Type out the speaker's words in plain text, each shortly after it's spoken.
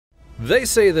They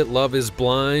say that love is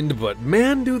blind, but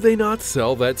man, do they not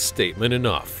sell that statement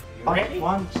enough. Ready?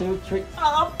 1, 2, 3,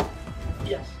 up!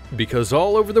 Yes. Because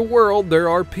all over the world, there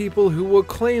are people who will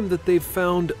claim that they've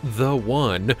found the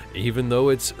one, even though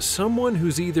it's someone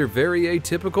who's either very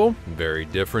atypical, very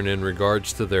different in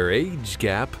regards to their age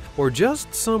gap, or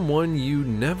just someone you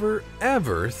never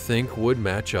ever think would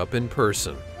match up in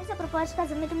person.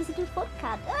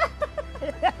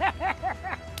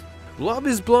 Love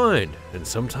is blind, and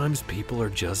sometimes people are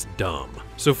just dumb.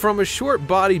 So from a short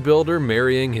bodybuilder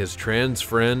marrying his trans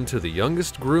friend to the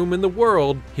youngest groom in the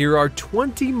world, here are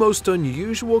 20 most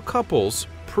unusual couples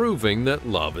proving that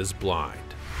love is blind.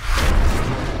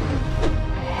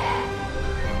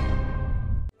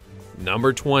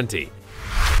 Number 20.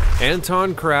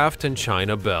 Anton Kraft and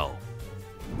China Bell.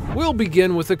 We'll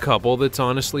begin with a couple that's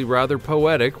honestly rather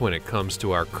poetic when it comes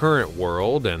to our current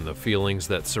world and the feelings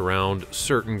that surround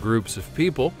certain groups of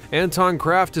people. Anton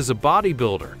Kraft is a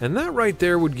bodybuilder, and that right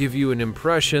there would give you an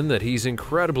impression that he's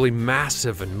incredibly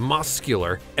massive and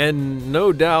muscular, and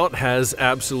no doubt has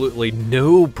absolutely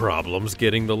no problems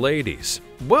getting the ladies.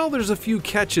 Well, there's a few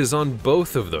catches on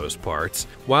both of those parts.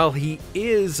 While he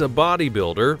is a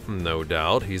bodybuilder, no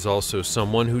doubt, he's also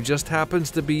someone who just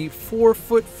happens to be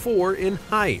 4'4" in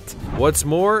height. What's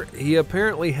more, he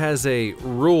apparently has a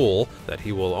rule that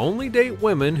he will only date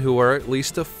women who are at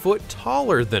least a foot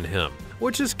taller than him.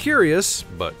 Which is curious,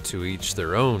 but to each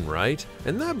their own, right?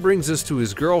 And that brings us to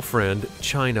his girlfriend,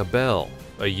 China Bell.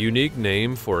 A unique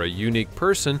name for a unique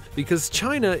person because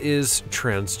China is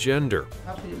transgender.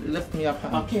 Lift me up.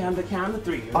 Okay, on the count of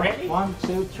 3. Ready? 1,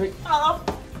 2, 3,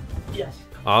 up! Yes.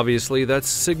 Obviously, that's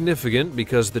significant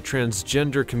because the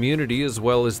transgender community as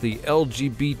well as the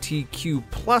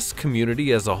LGBTQ+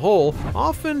 community as a whole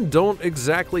often don't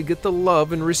exactly get the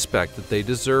love and respect that they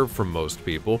deserve from most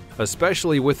people,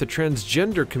 especially with the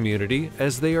transgender community,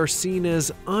 as they are seen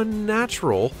as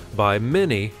unnatural by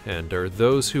many and are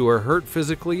those who are hurt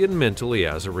physically and mentally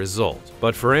as a result.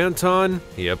 But for Anton,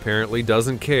 he apparently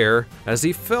doesn't care, as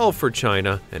he fell for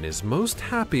China and is most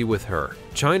happy with her.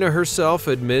 China herself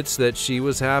admits that she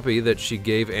was happy that she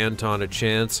gave Anton a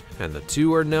chance, and the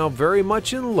two are now very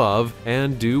much in love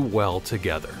and do well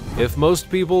together. If most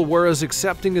people were as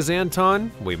accepting as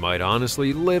Anton, we might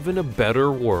honestly live in a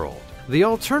better world. The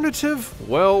alternative?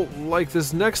 Well, like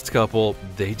this next couple,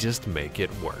 they just make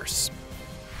it worse.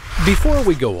 Before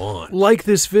we go on, like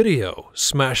this video,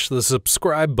 smash the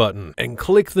subscribe button, and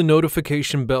click the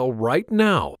notification bell right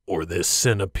now, or this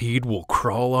centipede will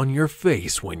crawl on your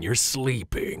face when you're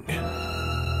sleeping.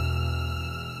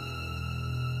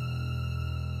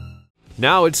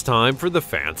 Now it's time for the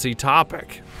fancy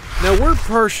topic. Now we're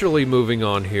partially moving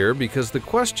on here because the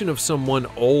question of someone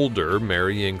older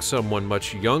marrying someone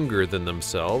much younger than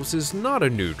themselves is not a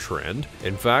new trend.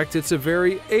 In fact, it's a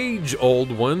very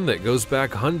age-old one that goes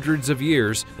back hundreds of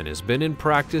years and has been in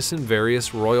practice in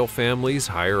various royal families,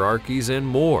 hierarchies, and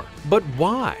more. But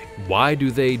why? Why do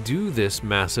they do this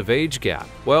massive age gap?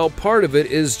 Well, part of it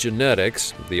is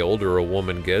genetics. The older a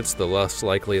woman gets, the less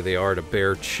likely they are to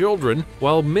bear children,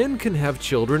 while men can have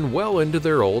children well into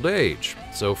their old age.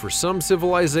 So for some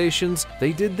civilizations,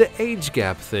 they did the age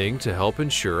gap thing to help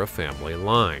ensure a family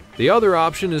line. The other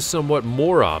option is somewhat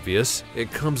more obvious.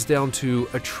 It comes down to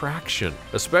attraction,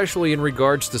 especially in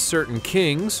regards to certain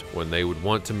kings when they would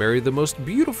want to marry the most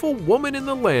beautiful woman in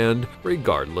the land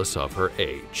regardless of her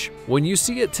age. When you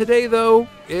see it today though,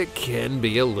 it can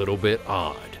be a little bit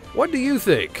odd. What do you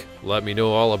think? Let me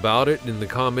know all about it in the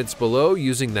comments below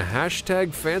using the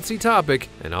hashtag #FancyTopic,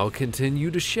 and I'll continue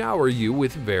to shower you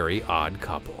with very odd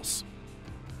couples.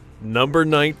 Number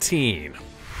 19.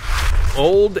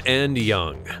 Old and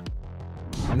young.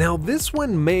 Now this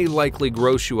one may likely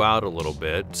gross you out a little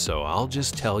bit, so I'll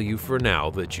just tell you for now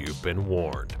that you've been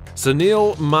warned.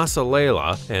 Sunil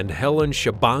Masalela and Helen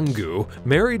Shabangu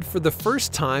married for the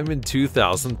first time in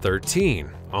 2013.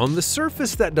 On the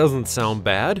surface, that doesn't sound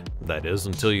bad. That is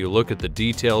until you look at the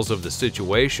details of the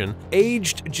situation.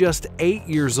 Aged just 8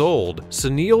 years old,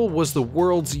 Sunil was the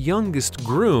world's youngest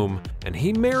groom, and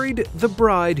he married the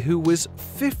bride who was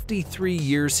 53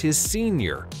 years his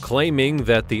senior, claiming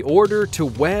that the order to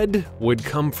wed would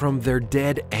come from their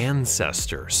dead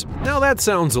ancestors. Now that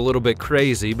sounds a little bit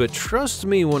crazy, but trust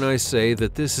me when I say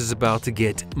that this is about to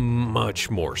get much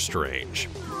more strange.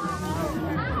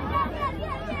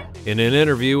 In an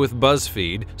interview with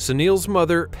BuzzFeed, Sunil's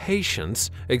mother,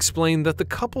 Patience, explained that the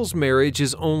couple's marriage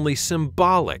is only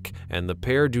symbolic and the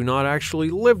pair do not actually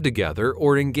live together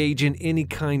or engage in any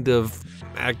kind of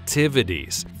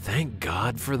activities. Thank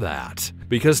God for that.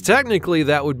 Because technically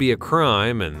that would be a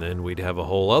crime, and then we'd have a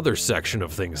whole other section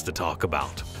of things to talk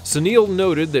about. Sunil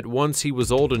noted that once he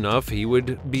was old enough, he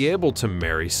would be able to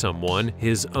marry someone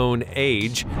his own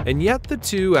age, and yet the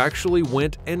two actually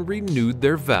went and renewed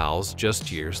their vows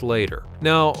just years later.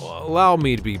 Now, allow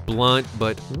me to be blunt,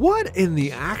 but what in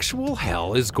the actual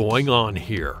hell is going on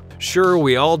here? Sure,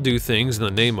 we all do things in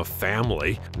the name of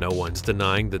family. No one's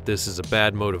denying that this is a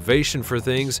bad motivation for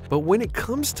things, but when it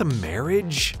comes to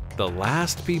marriage, the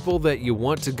last people that you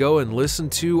want to go and listen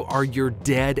to are your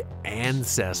dead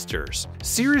ancestors.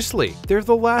 Seriously, they're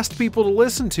the last people to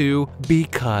listen to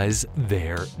because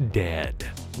they're dead.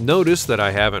 Notice that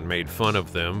I haven't made fun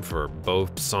of them for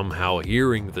both somehow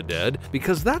hearing the dead,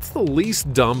 because that's the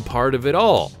least dumb part of it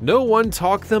all. No one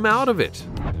talked them out of it.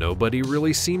 Nobody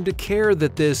really seemed to care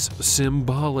that this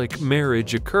symbolic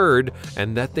marriage occurred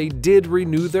and that they did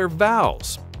renew their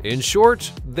vows. In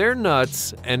short, they're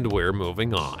nuts, and we're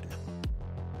moving on.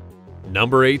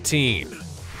 Number 18.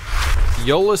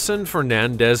 Yolison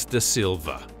Fernandez da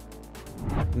Silva.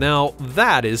 Now,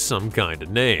 that is some kind of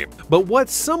name. But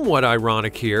what's somewhat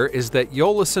ironic here is that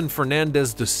Yolison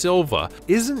Fernandez da Silva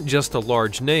isn't just a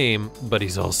large name, but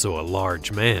he's also a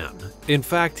large man. In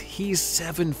fact, he's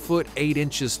 7 foot 8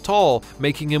 inches tall,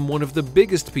 making him one of the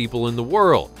biggest people in the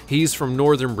world. He's from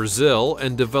northern Brazil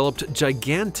and developed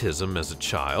gigantism as a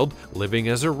child, living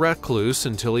as a recluse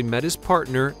until he met his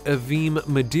partner, Evim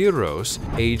Medeiros,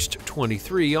 aged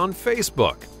 23, on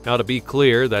Facebook. Now, to be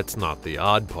clear, that's not the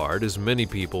odd part, as many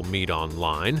people meet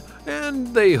online,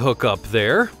 and they hook up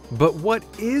there. But what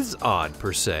is odd,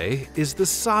 per se, is the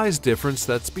size difference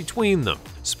that's between them.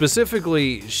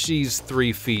 Specifically, she's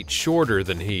 3 feet shorter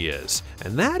than he is,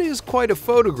 and that is quite a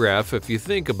photograph if you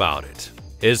think about it.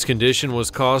 His condition was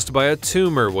caused by a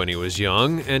tumor when he was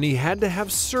young, and he had to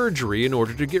have surgery in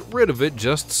order to get rid of it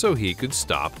just so he could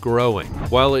stop growing.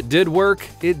 While it did work,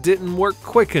 it didn't work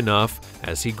quick enough,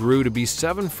 as he grew to be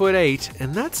 7 foot 8,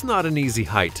 and that's not an easy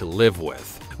height to live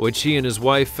with, which he and his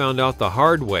wife found out the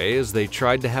hard way as they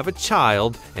tried to have a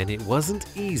child, and it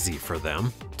wasn't easy for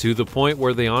them, to the point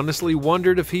where they honestly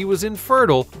wondered if he was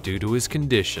infertile due to his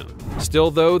condition.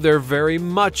 Still though, they're very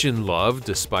much in love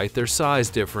despite their size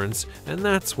difference, and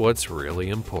that's what's really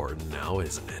important now,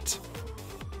 isn't it?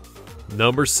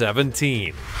 Number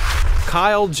 17.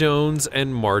 Kyle Jones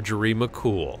and Marjorie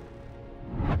McCool.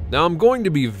 Now, I'm going to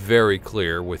be very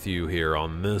clear with you here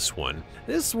on this one.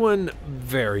 This one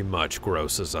very much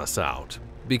grosses us out.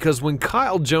 Because when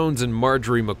Kyle Jones and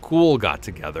Marjorie McCool got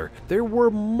together, there were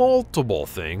multiple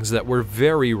things that were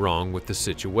very wrong with the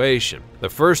situation. The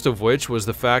first of which was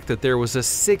the fact that there was a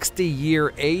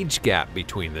 60-year age gap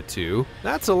between the two.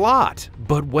 That's a lot.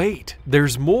 But wait,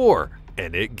 there's more.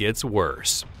 And it gets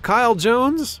worse. Kyle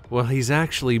Jones? Well, he's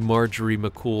actually Marjorie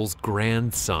McCool's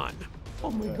grandson. Oh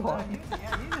my God.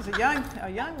 Yeah, he was a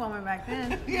young woman back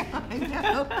then. Yeah, I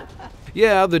know.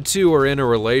 Yeah, the two are in a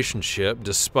relationship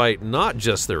despite not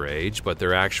just their age, but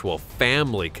their actual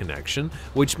family connection,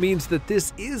 which means that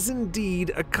this is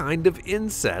indeed a kind of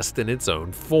incest in its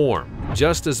own form.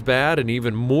 Just as bad and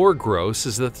even more gross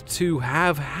is that the two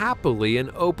have happily and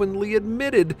openly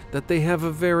admitted that they have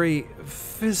a very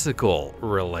physical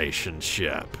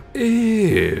relationship.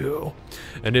 Ew.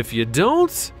 And if you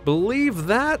don't believe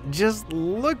that, just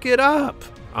look it up.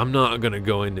 I'm not going to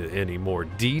go into any more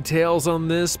details on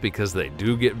this because they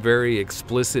do get very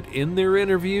explicit in their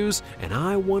interviews, and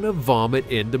I want to vomit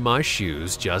into my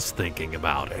shoes just thinking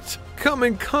about it. Come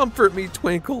and comfort me,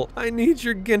 Twinkle. I need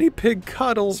your guinea pig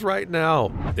cuddles right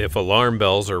now. If alarm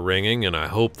bells are ringing, and I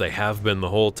hope they have been the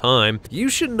whole time, you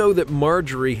should know that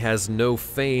Marjorie has no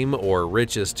fame or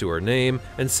riches to her name,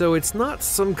 and so it's not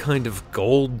some kind of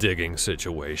gold-digging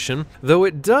situation, though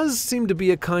it does seem to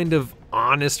be a kind of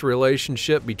honest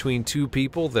relationship between two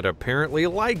people that apparently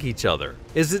like each other.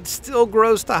 Is it still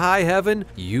gross to high heaven?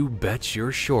 You bet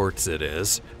your shorts it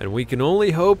is. And we can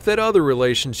only hope that other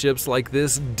relationships like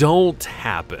this don't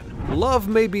happen. Love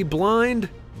may be blind,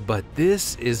 but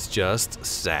this is just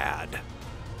sad.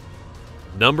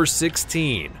 Number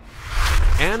 16.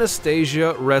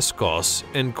 Anastasia Rescos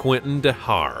and Quentin de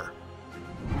Haar.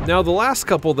 Now, the last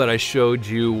couple that I showed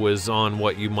you was on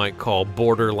what you might call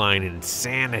borderline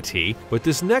insanity, but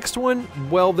this next one,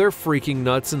 well, they're freaking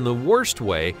nuts in the worst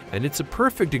way, and it's a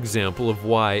perfect example of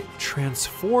why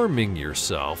transforming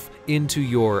yourself into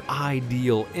your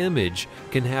ideal image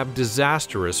can have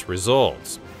disastrous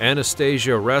results.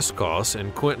 Anastasia Rescos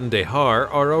and Quentin de Haar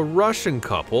are a Russian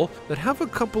couple that have a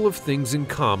couple of things in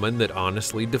common that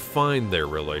honestly define their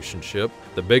relationship,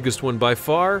 The biggest one by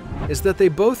far is that they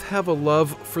both have a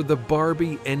love for the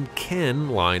Barbie and Ken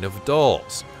line of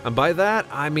dolls. And by that,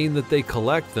 I mean that they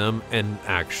collect them and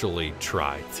actually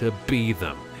try to be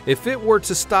them. If it were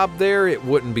to stop there, it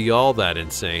wouldn't be all that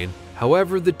insane.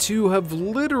 However, the two have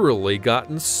literally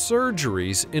gotten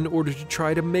surgeries in order to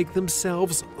try to make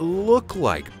themselves look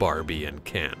like Barbie and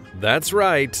Ken. That's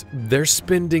right, they're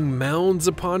spending mounds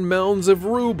upon mounds of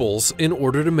rubles in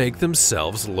order to make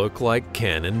themselves look like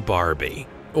Ken and Barbie.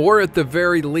 Or at the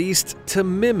very least, to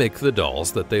mimic the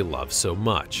dolls that they love so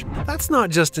much. That's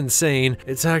not just insane,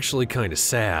 it's actually kind of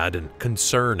sad and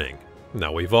concerning.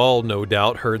 Now, we've all no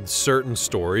doubt heard certain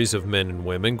stories of men and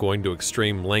women going to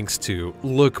extreme lengths to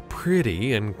look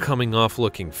pretty and coming off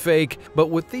looking fake, but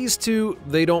with these two,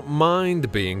 they don't mind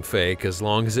being fake as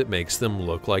long as it makes them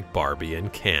look like Barbie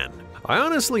and Ken. I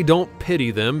honestly don't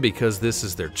pity them because this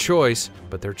is their choice,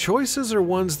 but their choices are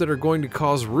ones that are going to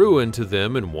cause ruin to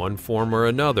them in one form or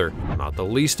another, not the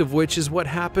least of which is what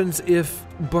happens if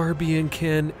Barbie and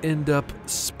Ken end up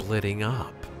splitting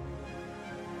up.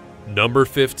 Number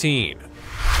 15.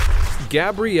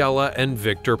 Gabriella and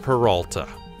Victor Peralta.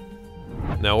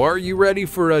 Now, are you ready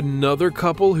for another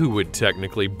couple who would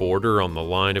technically border on the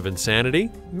line of insanity?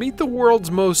 Meet the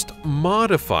world's most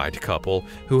modified couple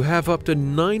who have up to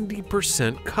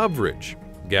 90% coverage.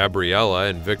 Gabriella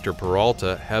and Victor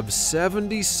Peralta have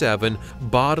 77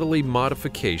 bodily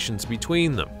modifications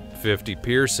between them. 50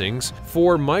 piercings,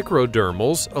 4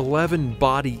 microdermals, 11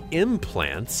 body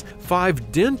implants,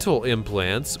 5 dental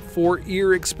implants, 4 ear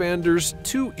expanders,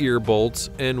 2 ear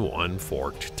bolts, and 1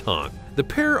 forked tongue. The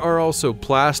pair are also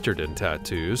plastered in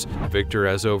tattoos. Victor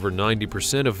has over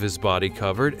 90% of his body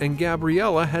covered and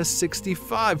Gabriella has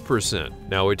 65%.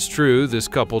 Now, it's true this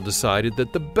couple decided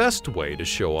that the best way to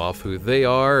show off who they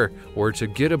are were to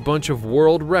get a bunch of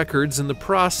world records in the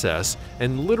process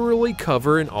and literally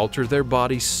cover and alter their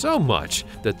body so much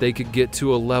that they could get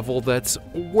to a level that's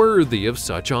worthy of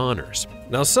such honors.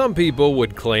 Now, some people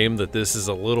would claim that this is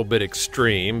a little bit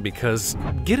extreme because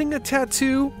getting a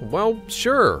tattoo, well,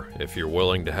 sure, if you're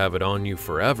willing to have it on you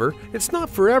forever. It's not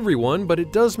for everyone, but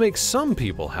it does make some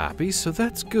people happy, so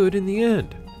that's good in the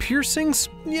end. Piercings?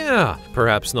 Yeah,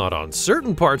 perhaps not on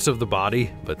certain parts of the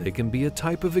body, but they can be a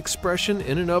type of expression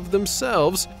in and of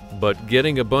themselves. But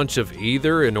getting a bunch of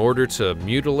either in order to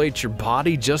mutilate your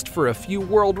body just for a few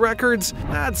world records,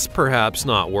 that's perhaps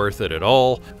not worth it at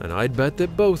all, and I'd bet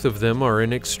that both of them are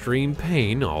in extreme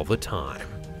pain all the time.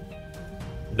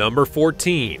 Number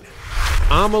 14.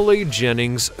 Amelie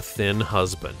Jennings' thin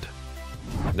husband.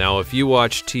 Now, if you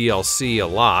watch TLC a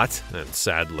lot, and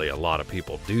sadly a lot of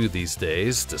people do these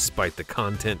days, despite the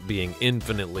content being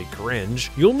infinitely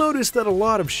cringe, you'll notice that a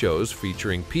lot of shows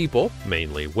featuring people,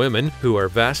 mainly women, who are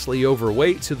vastly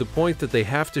overweight to the point that they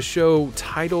have to show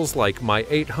titles like My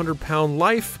 800-Pound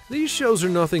Life, these shows are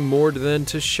nothing more than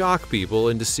to shock people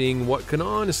into seeing what can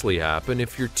honestly happen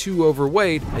if you're too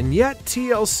overweight, and yet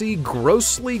TLC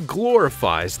grossly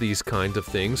glorifies these kinds of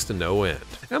things to no end.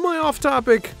 Am I off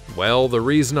topic? Well, the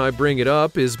reason I bring it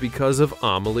up is because of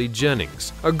Amelie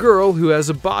Jennings, a girl who has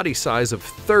a body size of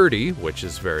 30, which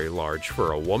is very large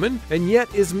for a woman, and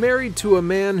yet is married to a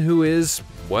man who is,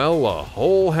 well, a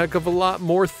whole heck of a lot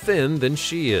more thin than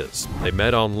she is. They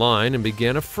met online and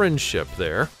began a friendship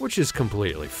there, which is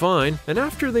completely fine, and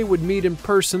after they would meet in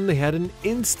person, they had an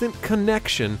instant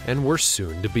connection and were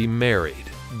soon to be married.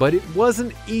 But it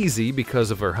wasn't easy because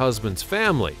of her husband's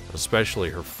family,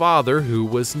 especially her father, who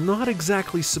was not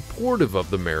exactly supportive of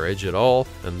the marriage at all,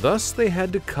 and thus they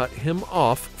had to cut him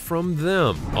off from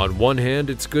them. On one hand,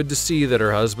 it's good to see that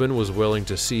her husband was willing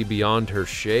to see beyond her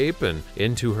shape and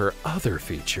into her other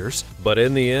features, but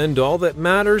in the end, all that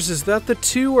matters is that the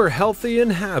two are healthy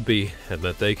and happy, and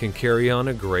that they can carry on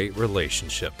a great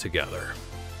relationship together.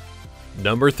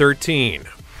 Number 13.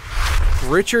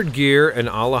 Richard Gere and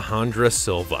Alejandra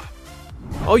Silva.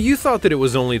 Oh, you thought that it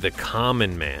was only the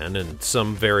common man and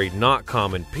some very not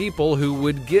common people who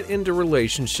would get into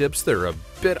relationships that are a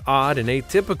bit odd and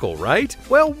atypical, right?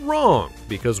 Well, wrong,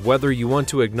 because whether you want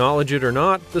to acknowledge it or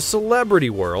not, the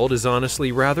celebrity world is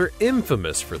honestly rather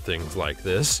infamous for things like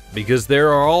this, because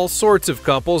there are all sorts of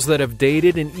couples that have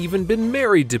dated and even been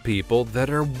married to people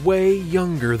that are way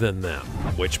younger than them.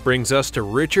 Which brings us to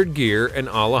Richard Gere and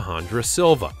Alejandra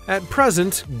Silva. At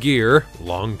present, Gere,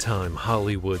 longtime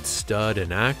Hollywood stud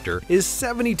and actor, is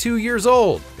 72 years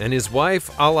old, and his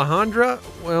wife, Alejandra,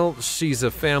 well, she's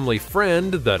a family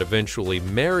friend that eventually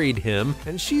married him,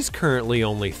 and she's currently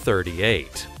only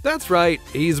 38. That's right,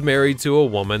 he's married to a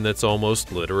woman that's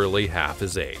almost literally half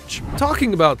his age.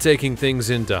 Talking about taking things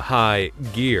into high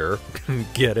gear,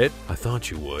 get it? I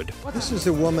thought you would. This is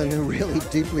a woman who really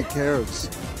deeply cares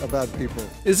about people.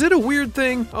 Is it a weird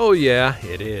thing? Oh yeah,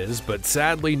 it is, but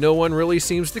sadly no one really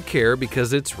seems to care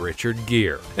because it's Richard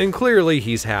Gere. And clearly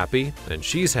he's happy, and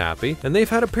she's happy, and they've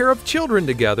had a pair of children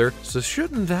together, so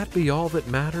shouldn't that be all that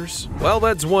matters? Well,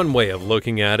 that's one way of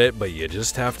looking at it, but you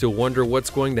just have to wonder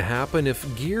what's going to happen if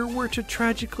Gere were to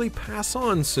tragically pass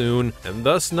on soon, and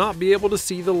thus not be able to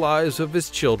see the lives of his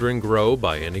children grow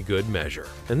by any good measure.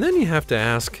 And then you have to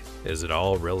ask, is it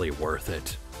all really worth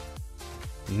it?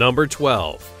 Number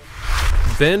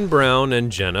 12. Ben Brown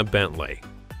and Jenna Bentley.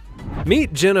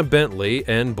 Meet Jenna Bentley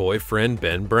and boyfriend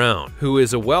Ben Brown, who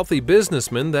is a wealthy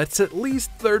businessman that's at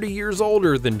least 30 years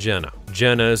older than Jenna.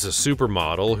 Jenna is a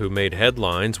supermodel who made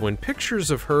headlines when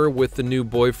pictures of her with the new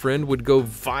boyfriend would go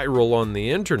viral on the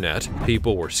internet.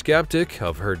 People were skeptic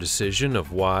of her decision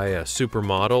of why a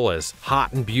supermodel as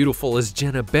hot and beautiful as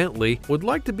Jenna Bentley would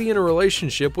like to be in a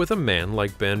relationship with a man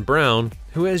like Ben Brown,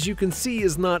 who, as you can see,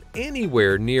 is not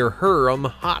anywhere near her on the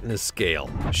hotness scale.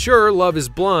 Sure, love is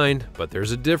blind, but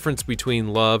there's a difference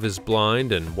between love is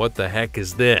blind and what the heck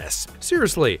is this?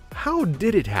 Seriously, how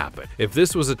did it happen? If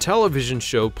this was a television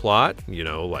show plot, you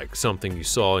know, like something you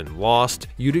saw in Lost,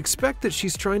 you'd expect that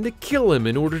she's trying to kill him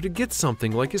in order to get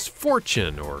something like his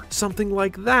fortune or something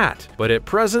like that. But at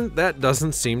present, that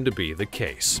doesn't seem to be the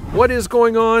case. What is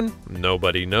going on?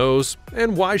 Nobody knows,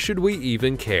 and why should we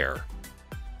even care?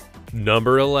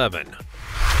 Number 11.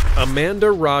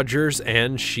 Amanda Rogers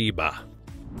and Sheba.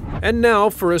 And now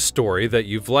for a story that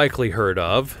you've likely heard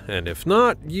of, and if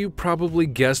not, you probably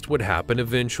guessed what happened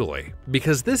eventually.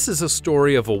 Because this is a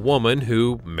story of a woman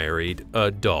who married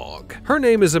a dog. Her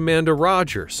name is Amanda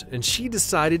Rogers, and she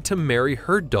decided to marry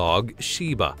her dog,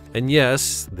 Sheba. And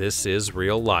yes, this is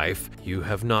real life. You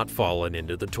have not fallen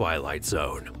into the Twilight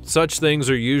Zone. Such things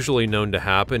are usually known to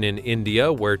happen in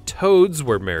India, where toads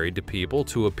were married to people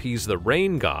to appease the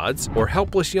rain gods, or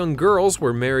helpless young girls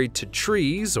were married to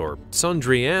trees or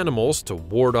sundry animals to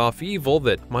ward off evil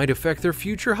that might affect their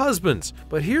future husbands.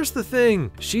 But here's the thing,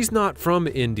 she's not from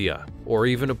India, or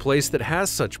even a place that has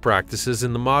such practices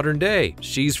in the modern day.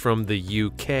 She's from the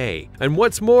UK. And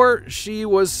what's more, she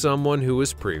was someone who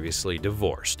was previously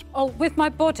divorced. Oh, with my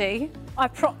body, I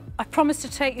promise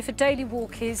to take you for daily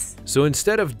walkies. So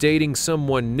instead of dating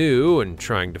someone new and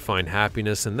trying to find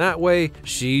happiness in that way,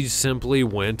 she simply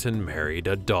went and married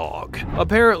a dog.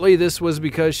 Apparently this was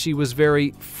because she was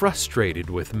very frustrated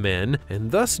with men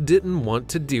and thus didn't want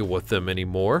to deal with them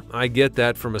anymore. I get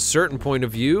that from a certain point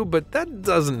of view, but that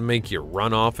doesn't make you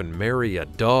run off and marry a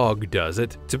dog, does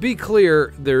it? To be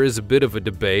clear, there is a bit of a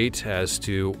debate as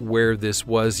to where this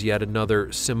was yet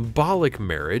another symbolic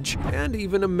marriage, and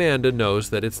even Amanda knows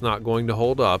that it's not going to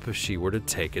hold up if she were to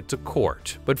take it to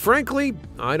court. But frankly,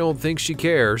 I don't think she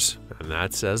cares, and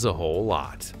that says a whole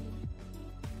lot.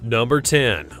 Number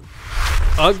 10.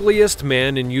 Ugliest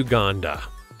Man in Uganda.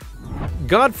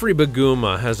 Godfrey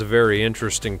Baguma has a very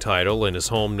interesting title in his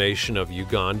home nation of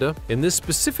Uganda. In this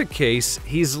specific case,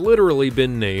 he's literally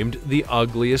been named the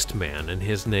ugliest man in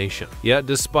his nation. Yet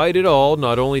despite it all,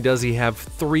 not only does he have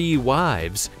 3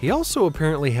 wives, he also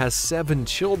apparently has 7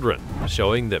 children,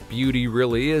 showing that beauty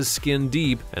really is skin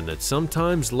deep and that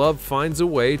sometimes love finds a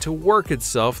way to work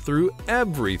itself through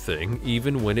everything,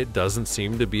 even when it doesn't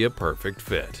seem to be a perfect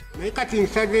fit.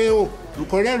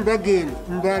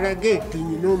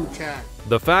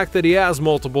 The fact that he has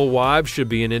multiple wives should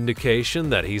be an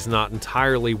indication that he's not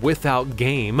entirely without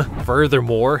game.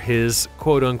 Furthermore, his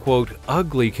quote-unquote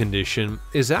ugly condition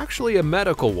is actually a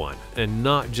medical one and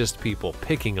not just people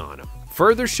picking on him.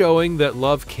 Further showing that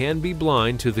love can be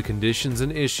blind to the conditions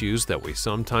and issues that we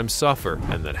sometimes suffer,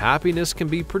 and that happiness can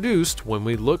be produced when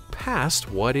we look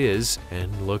past what is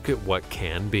and look at what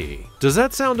can be. Does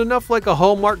that sound enough like a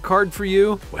Hallmark card for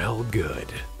you? Well, good.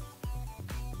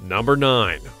 Number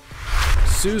 9.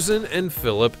 Susan and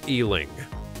Philip Ealing.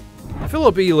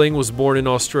 Philip Ealing was born in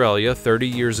Australia 30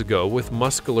 years ago with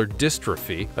muscular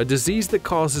dystrophy, a disease that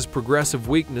causes progressive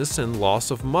weakness and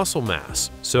loss of muscle mass.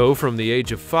 So from the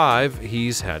age of 5,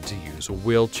 he's had to use a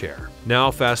wheelchair.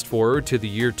 Now fast forward to the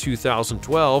year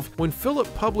 2012 when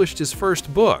Philip published his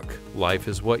first book, Life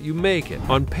is What You Make It.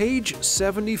 On page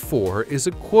 74 is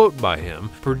a quote by him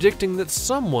predicting that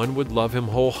someone would love him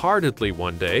wholeheartedly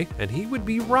one day, and he would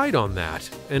be right on that.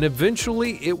 And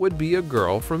eventually it would be a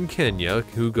girl from Kenya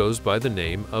who goes by the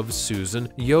name of Susan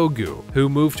Yogu, who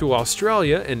moved to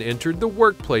Australia and entered the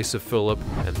workplace of Philip,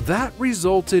 and that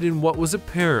resulted in what was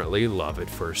apparently love at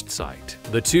first sight.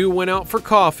 The two went out for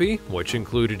coffee, which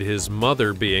included his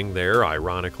mother being there,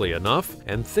 ironically enough,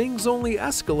 and things only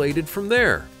escalated from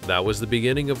there. That was the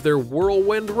beginning of their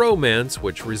whirlwind romance,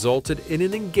 which resulted in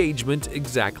an engagement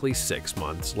exactly 6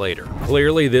 months later.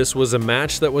 Clearly, this was a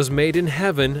match that was made in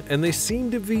heaven, and they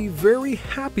seemed to be very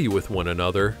happy with one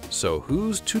another, so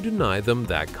who's to deny them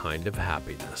that kind of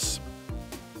happiness?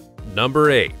 Number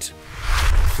 8.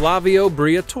 Flavio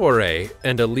Briatore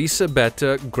and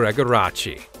Elisabetta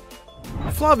Gregoracci.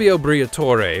 Flavio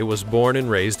Briatore was born and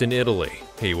raised in Italy.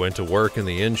 He went to work in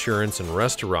the insurance and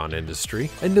restaurant industry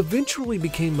and eventually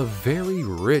became a very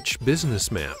rich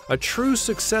businessman. A true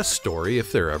success story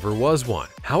if there ever was one.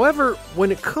 However,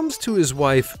 when it comes to his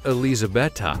wife,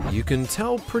 Elisabetta, you can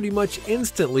tell pretty much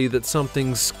instantly that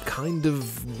something's kind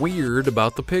of weird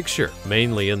about the picture.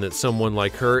 Mainly in that someone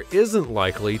like her isn't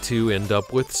likely to end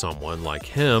up with someone like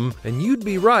him. And you'd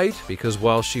be right, because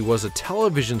while she was a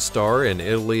television star in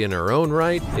Italy in her own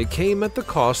right, it came at the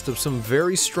cost of some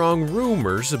very strong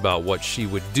rumors about what she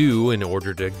would do in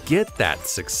order to get that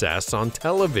success on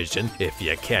television, if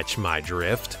you catch my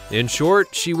drift. In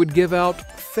short, she would give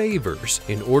out favors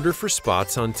in order for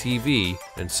spots on TV,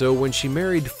 and so when she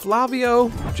married Flavio,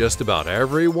 just about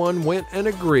everyone went and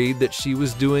agreed that she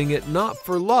was doing it not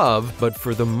for love, but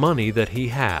for the money that he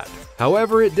had.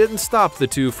 However, it didn't stop the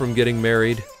two from getting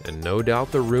married, and no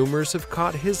doubt the rumors have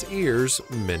caught his ears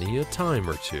many a time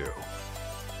or two.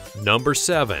 Number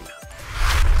 7.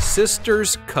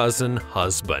 Sister's cousin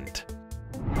husband.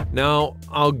 Now,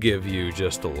 I'll give you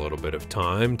just a little bit of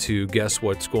time to guess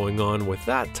what's going on with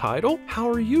that title. How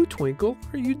are you, Twinkle?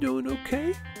 Are you doing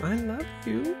okay? I love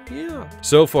you. Yeah.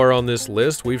 So far on this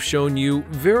list, we've shown you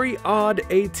very odd,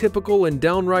 atypical, and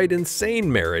downright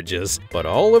insane marriages, but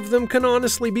all of them can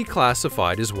honestly be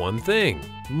classified as one thing: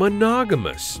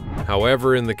 monogamous.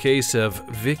 However, in the case of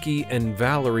Vicky and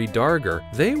Valerie Darger,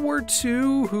 they were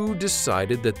two who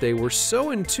decided that they were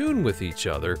so in tune with each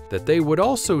other that they would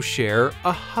also share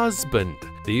a husband.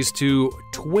 These two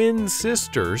twin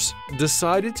sisters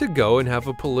decided to go and have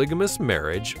a polygamous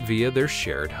marriage via their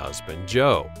shared husband,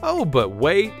 Joe. Oh, but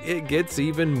wait, it gets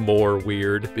even more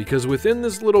weird, because within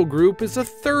this little group is a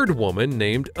third woman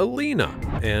named Alina.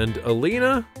 And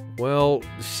Alina, well,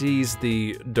 she's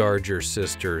the Darger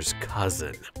sisters'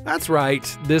 cousin. That's right,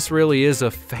 this really is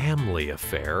a family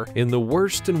affair in the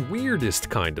worst and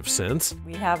weirdest kind of sense.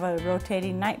 We have a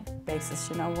rotating night basis,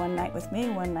 you know, one night with me,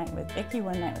 one night with Vicky,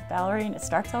 one night with Valerie, and it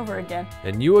starts over again.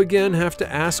 And you again have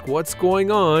to ask what's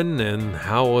going on and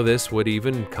how this would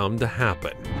even come to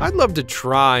happen. I'd love to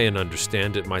try and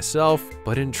understand it myself,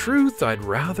 but in truth, I'd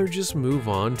rather just move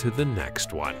on to the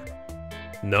next one.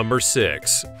 Number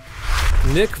 6.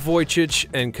 Nick Vujicic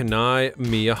and Kanai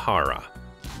Miyahara.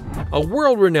 A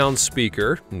world-renowned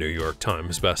speaker, New York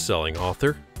Times bestselling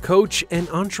author, coach, and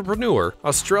entrepreneur,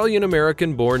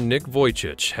 Australian-American-born Nick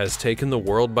Vujicic has taken the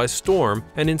world by storm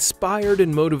and inspired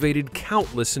and motivated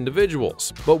countless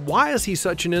individuals. But why is he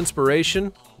such an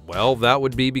inspiration? Well, that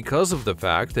would be because of the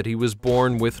fact that he was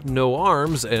born with no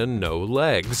arms and no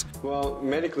legs. Well,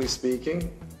 medically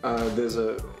speaking, there's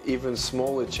a even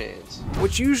smaller chance.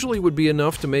 Which usually would be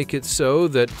enough to make it so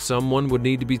that someone would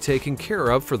need to be taken care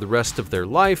of for the rest of their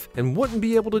life and wouldn't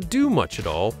be able to do much at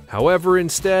all. However,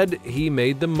 instead, he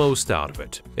made the most out of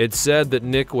it. It's said that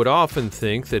Nick would often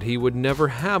think that he would never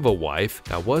have a wife.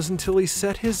 That was until he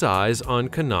set his eyes on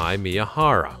Kanai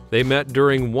Miyahara. They met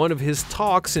during one of his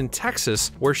talks in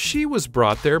Texas, where she was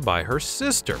brought there by her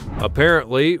sister.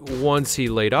 Apparently, once he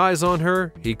laid eyes on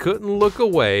her, he couldn't look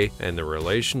away, and the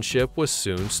relationship was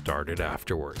soon started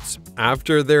afterwards.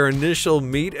 After their initial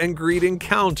meet and greet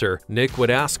encounter, Nick would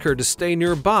ask her to stay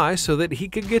nearby so that he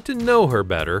could get to know her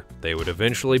better. They would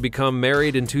eventually become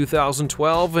married in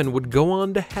 2012 and would go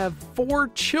on to have 4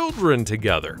 children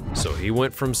together. So he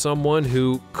went from someone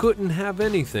who couldn't have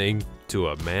anything to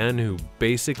a man who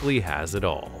basically has it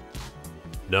all.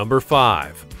 Number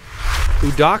 5.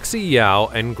 Eudoxie Yao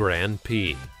and Grand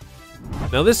P.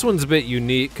 Now this one's a bit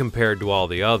unique compared to all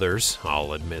the others,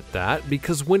 I'll admit that,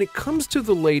 because when it comes to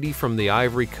the lady from the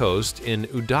Ivory Coast in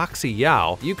Eudoxie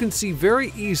Yao, you can see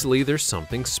very easily there's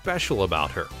something special about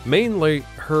her. Mainly,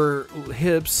 her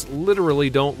hips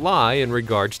literally don't lie in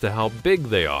regards to how big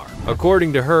they are.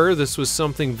 According to her, this was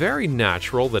something very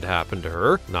natural that happened to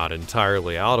her, not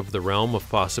entirely out of the realm of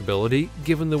possibility,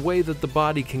 given the way that the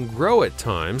body can grow at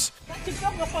times,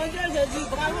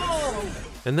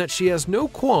 and that she has no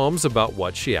qualms about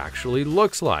what she actually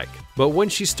looks like. But when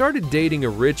she started dating a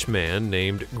rich man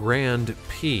named Grand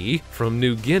P from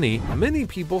New Guinea, many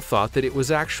people thought that it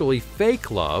was actually fake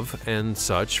love and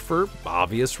such for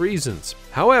obvious reasons.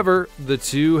 However, the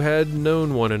two had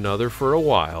known one another for a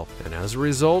while, and as a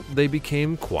result, they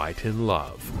became quite in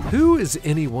love. Who is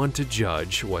anyone to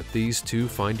judge what these two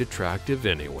find attractive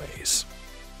anyways?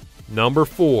 Number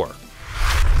 4.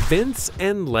 Vince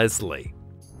and Leslie.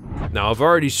 Now, I've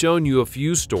already shown you a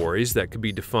few stories that could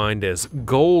be defined as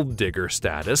gold digger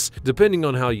status, depending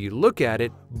on how you look at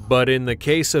it, but in the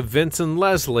case of Vince and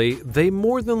Leslie, they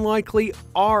more than likely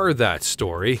are that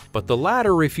story, but the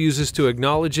latter refuses to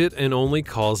acknowledge it and only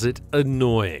calls it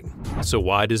annoying. So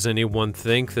why does anyone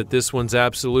think that this one's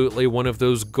absolutely one of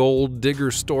those gold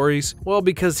digger stories? Well,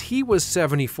 because he was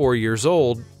 74 years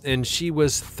old and she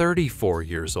was 34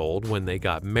 years old when they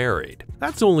got married.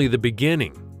 That's only the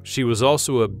beginning. She was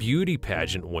also a beauty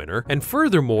pageant winner, and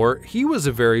furthermore, he was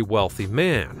a very wealthy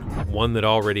man, one that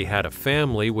already had a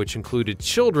family which included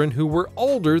children who were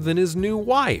older than his new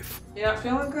wife. You not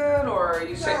feeling good, or are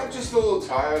you sick? I'm just a little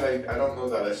tired. I don't know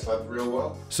that I slept real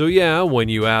well. So yeah, when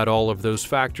you add all of those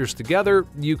factors together,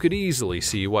 you could easily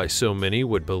see why so many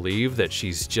would believe that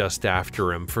she's just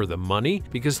after him for the money,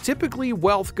 because typically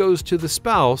wealth goes to the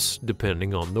spouse,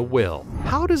 depending on the will.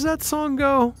 How does that song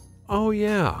go? Oh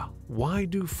yeah. Why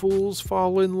do fools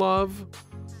fall in love?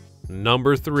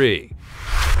 Number 3.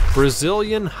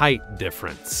 Brazilian height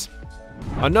difference.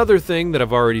 Another thing that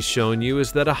I've already shown you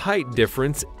is that a height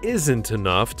difference isn't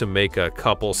enough to make a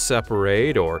couple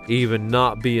separate or even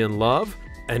not be in love.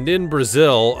 And in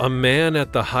Brazil, a man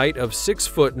at the height of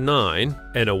 6'9"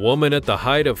 and a woman at the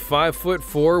height of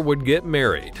 5'4" would get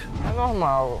married. É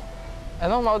normal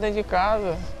dentro de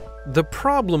casa. The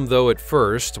problem, though, at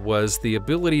first was the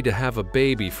ability to have a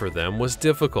baby for them was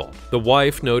difficult. The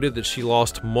wife noted that she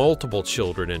lost multiple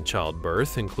children in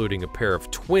childbirth, including a pair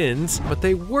of twins, but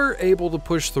they were able to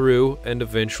push through and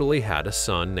eventually had a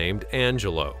son named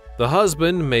Angelo. The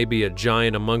husband may be a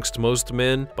giant amongst most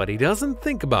men, but he doesn't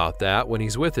think about that when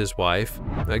he's with his wife,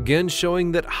 again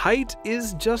showing that height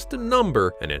is just a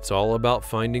number and it's all about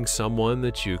finding someone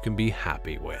that you can be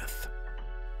happy with.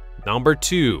 Number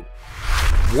 2.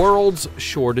 World's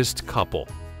shortest couple.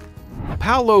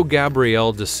 Paulo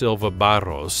Gabriel da Silva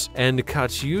Barros and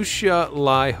Catiucia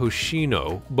Lai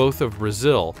Hoshino, both of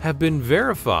Brazil, have been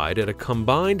verified at a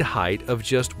combined height of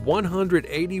just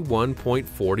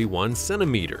 181.41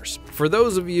 centimeters. For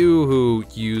those of you who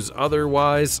use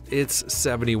otherwise, it's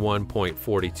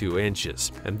 71.42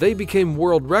 inches, and they became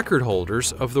world record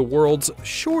holders of the world's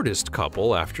shortest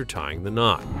couple after tying the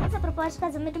knot.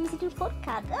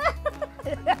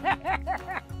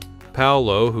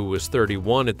 Paulo, who was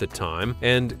 31 at the time,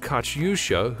 and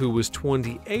Catiucia, who was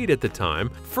 28 at the time,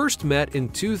 first met in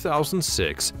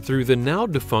 2006 through the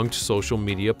now-defunct social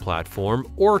media platform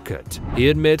Orkut. He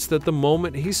admits that the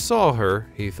moment he saw her,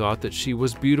 he thought that she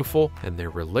was beautiful, and their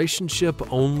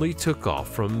relationship only took off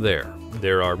from there.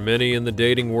 There are many in the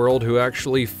dating world who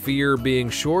actually fear being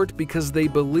short because they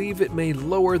believe it may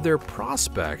lower their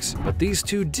prospects, but these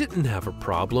two didn't have a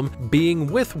problem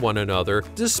being with one another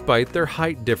despite their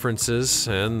height differences,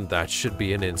 and that should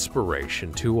be an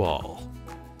inspiration to all.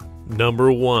 Number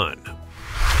 1.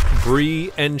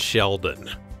 Bree and Sheldon.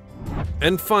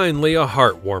 And finally, a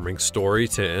heartwarming story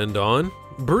to end on.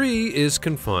 Bree is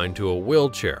confined to a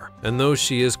wheelchair, and though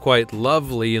she is quite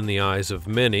lovely in the eyes of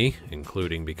many,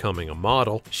 including becoming a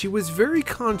model, she was very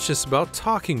conscious about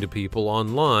talking to people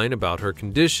online about her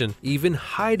condition, even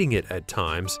hiding it at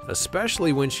times,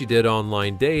 especially when she did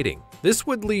online dating. This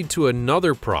would lead to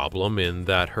another problem in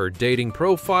that her dating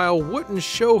profile wouldn't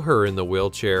show her in the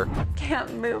wheelchair.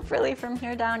 Can't move really from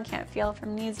here down, can't feel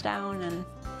from knees down,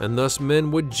 and thus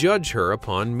men would judge her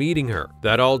upon meeting her.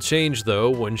 That all changed, though,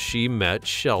 when she met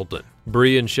Sheldon.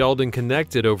 Bree and Sheldon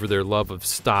connected over their love of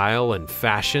style and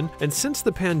fashion, and since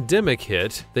the pandemic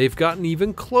hit, they've gotten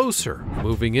even closer,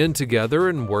 moving in together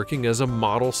and working as a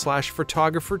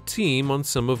model/photographer team on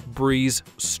some of Bree's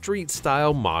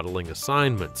street-style modeling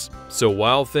assignments. So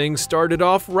while things started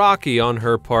off rocky on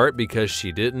her part because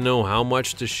she didn't know how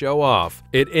much to show off,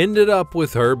 it ended up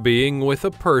with her being with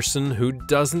a person who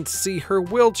doesn't see her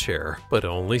wheelchair, but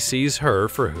only sees her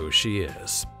for who she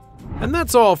is. And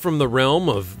that's all from the realm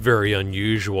of very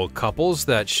unusual couples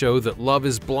that show that love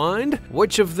is blind.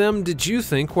 Which of them did you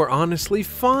think were honestly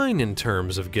fine in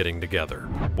terms of getting together?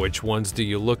 Which ones do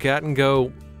you look at and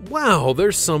go, wow,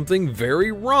 there's something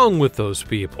very wrong with those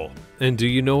people? And do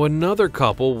you know another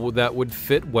couple that would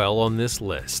fit well on this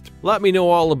list? Let me know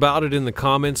all about it in the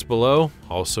comments below.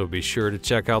 Also be sure to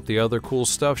check out the other cool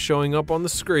stuff showing up on the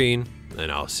screen,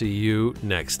 and I'll see you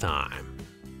next time.